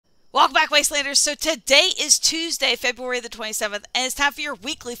Welcome back, Wastelanders. So today is Tuesday, February the 27th, and it's time for your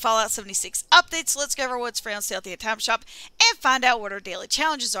weekly Fallout 76 updates. So let's go over what's free on sale at the Item Shop and find out what our daily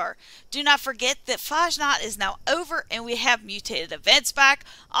challenges are. Do not forget that Fajnot is now over and we have Mutated events back.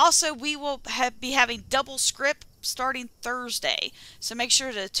 Also, we will be having double scrip starting Thursday. So make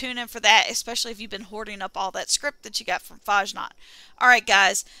sure to tune in for that, especially if you've been hoarding up all that script that you got from Fajnot. Alright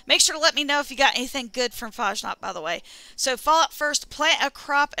guys, make sure to let me know if you got anything good from Fajnot, by the way. So Fallout first, plant a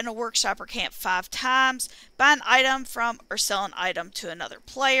crop in a workshop or camp 5 times, buy an item from or sell an item to another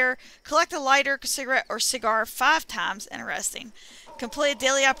player, collect a lighter, cigarette, or cigar 5 times, interesting. Complete a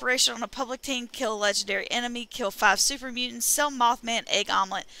daily operation on a public team, kill a legendary enemy, kill 5 super mutants, sell Mothman egg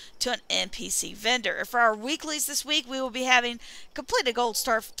omelet to an NPC vendor. For our weeklies this week, we will be having complete a gold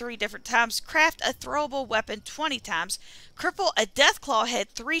star 3 different times, craft a throwable weapon 20 times, cripple a Deathclaw head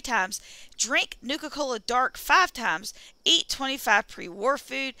 3 times, drink Nuka-Cola Dark 5 times, eat 25 pre-war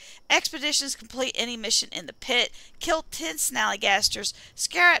food, expeditions complete any mission in the pit, kill 10 snallygasters,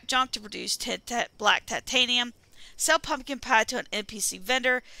 scrap junk to produce 10 black titanium, sell pumpkin pie to an NPC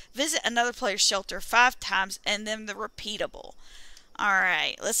vendor, visit another player's shelter 5 times, and then the repeatable.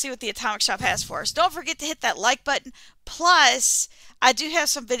 Alright, let's see what the Atomic Shop has for us. Don't forget to hit that like button. Plus, I do have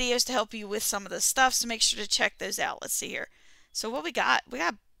some videos to help you with some of the stuff, so make sure to check those out. Let's see here. So what we got? We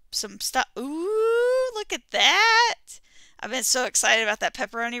got some stuff. Ooh, look at that. I've been so excited about that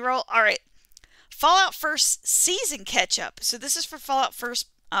pepperoni roll. Alright, Fallout First Season Catch-Up. So this is for Fallout First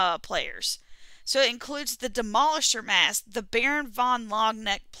players. So it includes the Demolisher mask, the Baron von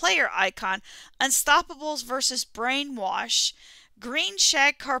Longneck player icon, Unstoppables versus Brainwash, green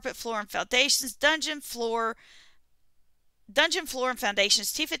shag carpet floor and foundations, dungeon floor and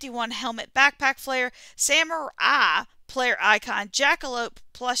foundations, T-51 helmet backpack flare, Samurai player icon, Jackalope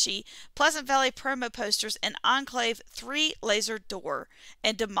plushie, Pleasant Valley promo posters, and Enclave 3 laser door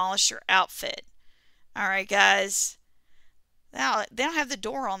and Demolisher outfit. Alright guys. Now, they don't have the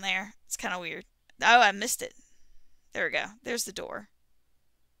door on there. It's kind of weird. Oh, I missed it. There we go. There's the door.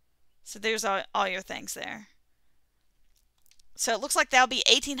 So there's all your things there. So it looks like that'll be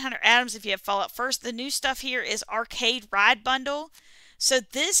 1,800 atoms if you have Fallout First. The new stuff here is Arcade Ride Bundle. So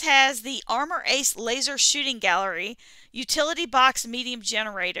this has the Armor Ace Laser Shooting Gallery, Utility Box Medium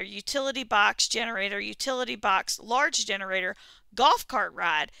Generator, Utility Box Generator, Utility Box Large Generator, Golf Cart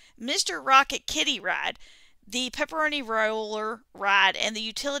Ride, Mr. Rocket Kitty Ride, the Pepperoni Roller Ride, and the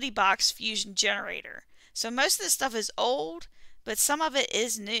Utility Box Fusion Generator. So most of this stuff is old, but some of it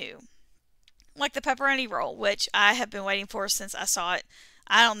is new. Like the Pepperoni Roll, which I have been waiting for since I saw it.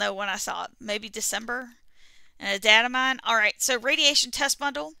 I don't know when I saw it. Maybe December. And a data mine. Alright, so Radiation Test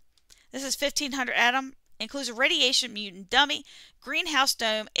Bundle. This is 1,500 atom. Includes a Radiation Mutant Dummy, Greenhouse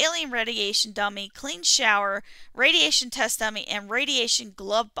Dome, Alien Radiation Dummy, Clean Shower, Radiation Test Dummy, and Radiation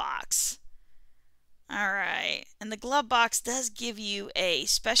Glove Box. Alright, and the glove box does give you a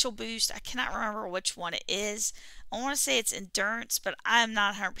special boost. I cannot remember which one it is. I want to say it's endurance, but I'm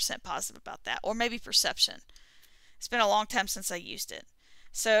not 100% positive about that. Or maybe perception. It's been a long time since I used it.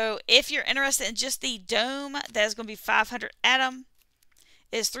 So if you're interested in just the dome, that is going to be 500 atom.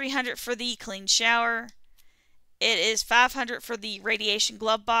 It is 300 for the clean shower. It is 500 for the radiation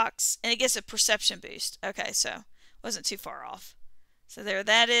glove box. And it gets a perception boost. Okay, so wasn't too far off. So there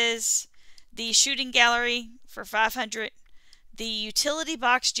that is. The shooting gallery for 500, the utility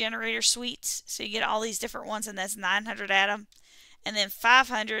box generator suites, so you get all these different ones, and that's 900 atom, and then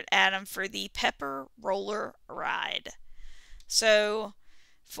 500 atom for the pepper roller ride. So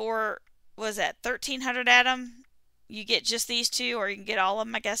for, what is that, 1,300 atom, you get just these two, or you can get all of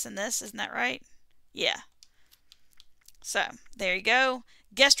them, I guess, in this. Isn't that right? Yeah. So there you go.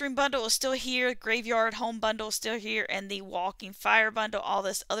 Guest room bundle is still here. Graveyard home bundle is still here. And the walking fire bundle. All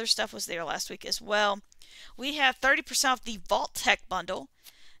this other stuff was there last week as well. We have 30% off the Vault Tech bundle.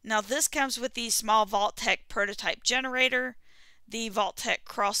 Now this comes with the small Vault Tech prototype generator, the Vault Tech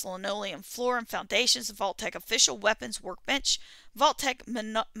cross linoleum floor and foundations, the Vault Tech official weapons workbench, Vault Tech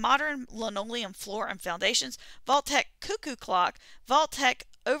modern linoleum floor and foundations, Vault Tech cuckoo clock, Vault Tech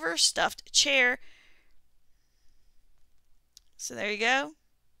overstuffed chair. So there you go.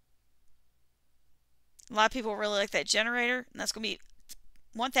 A lot of people really like that generator, and that's going to be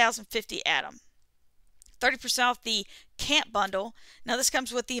 1,050 atom. 30% off the camp bundle. Now this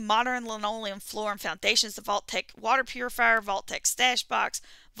comes with the modern linoleum floor and foundations, the Vault Tech water purifier, Vault Tech stash box,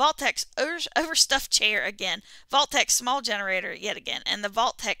 Vault Tech's overstuffed chair again, Vault Tech small generator yet again, and the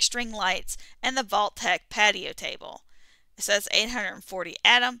Vault Tech string lights, and the Vault Tech patio table. So that's 840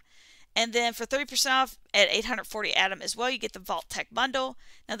 atom. And then for 30% off at 840 Atom as well, you get the Vault Tech bundle.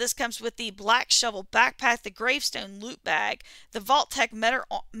 Now this comes with the Black Shovel backpack, the Gravestone loot bag, the Vault Tech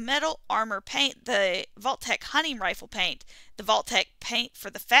metal armor paint, the Vault Tech hunting rifle paint, the Vault Tech paint for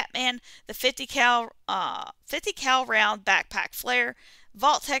the Fat Man, the 50 cal round backpack flare,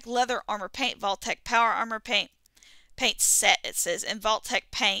 Vault Tech leather armor paint, Vault Tech power armor paint set it says, and Vault Tech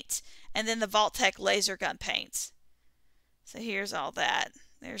paint, and then the Vault Tech laser gun paints. So here's all that.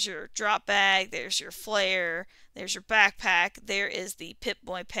 There's your drop bag, there's your flare, there's your backpack, there is the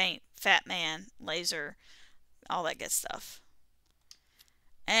Pip-Boy paint, Fat Man, laser, all that good stuff.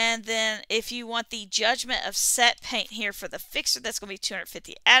 And then if you want the Judgment of Set paint here for the Fixer, that's going to be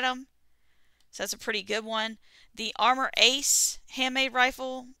 250 Atom. So that's a pretty good one. The Armor Ace handmade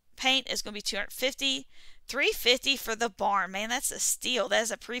rifle paint is going to be 250. 350 for the barn. Man, that's a steal. That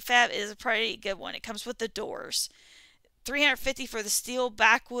is a prefab. It is a pretty good one. It comes with the doors. 350 for the steel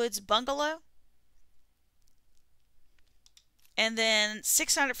backwoods bungalow. And then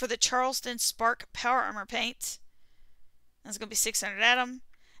 600 for the Charleston Spark power armor paint. That's going to be 600 Atom.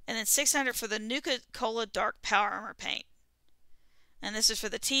 And then 600 for the Nuka-Cola dark power armor paint. And this is for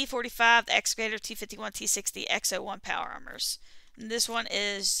the T45, the Excavator, T51, T60, X01 power armors. And this one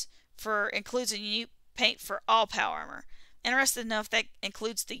is includes a new paint for all power armor. Interested to know if that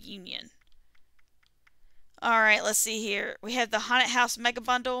includes the Union. Alright, let's see here. We have the Haunted House Mega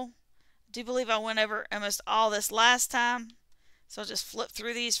Bundle. I do believe I went over almost all this last time. So I'll just flip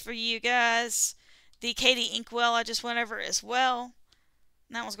through these for you guys. The Katie Inkwell I just went over as well.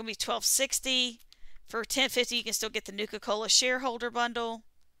 And that one's going to be $12.60. For $10.50 you can still get the Nuka-Cola Shareholder Bundle.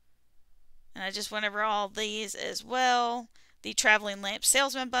 And I just went over all these as well. The Traveling Lamp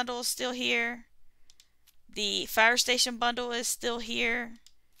Salesman Bundle is still here. The Fire Station Bundle is still here.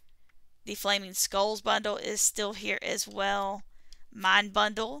 The Flaming Skulls Bundle is still here as well. Mine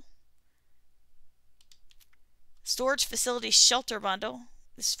Bundle. Storage Facility Shelter Bundle.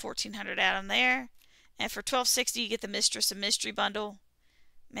 This is 1400 Atom there. And for $12.60 you get the Mistress of Mystery Bundle.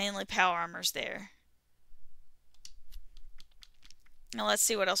 Mainly power armors there. Now let's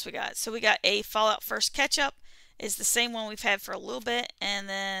see what else we got. So we got a Fallout First Ketchup. It's the same one we've had for a little bit. And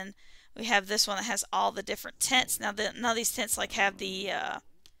then we have this one that has all the different tents. Now none of these tents like have the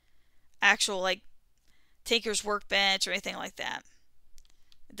actual like Tinker's Workbench or anything like that.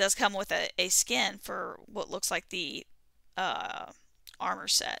 It does come with a skin for what looks like the armor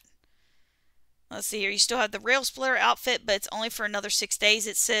set. Let's see here. You still have the Rail Splitter outfit, but it's only for another 6 days.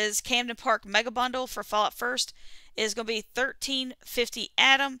 It says Camden Park Mega Bundle for Fallout First is going to be $13.50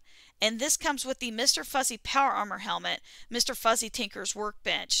 Atom. And this comes with the Mr. Fuzzy Power Armor Helmet, Mr. Fuzzy Tinker's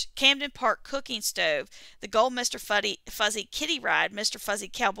Workbench, Camden Park Cooking Stove, the Gold Mr. Fuzzy Kitty Ride, Mr. Fuzzy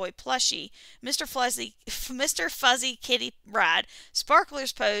Cowboy Plushie, Mr. Fuzzy Kitty Ride,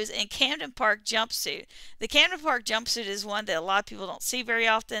 Sparkler's Pose, and Camden Park Jumpsuit. The Camden Park Jumpsuit is one that a lot of people don't see very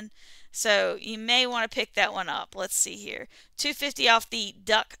often, so you may want to pick that one up. Let's see here. $250 off the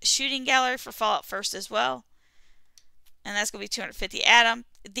Duck Shooting Gallery for Fallout First as well. And that's going to be 250 Atom.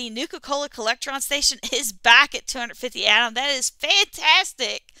 The Nuka-Cola Collectron Station is back at 250 Atom. That is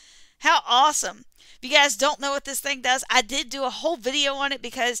fantastic. How awesome. If you guys don't know what this thing does, I did do a whole video on it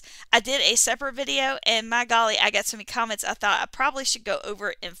because I did a separate video. And my golly, I got so many comments. I thought I probably should go over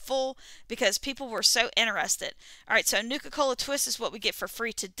it in full because people were so interested. Alright, so Nuka-Cola Twist is what we get for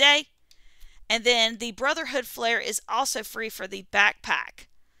free today. And then the Brotherhood Flare is also free for the backpack.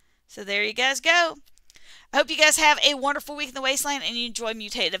 So there you guys go. I hope you guys have a wonderful week in the Wasteland and you enjoy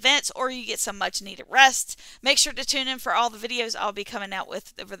Mutated events or you get some much needed rest. Make sure to tune in for all the videos I'll be coming out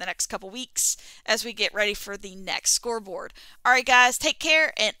with over the next couple weeks as we get ready for the next scoreboard. Alright guys, take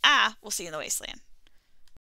care and I will see you in the Wasteland.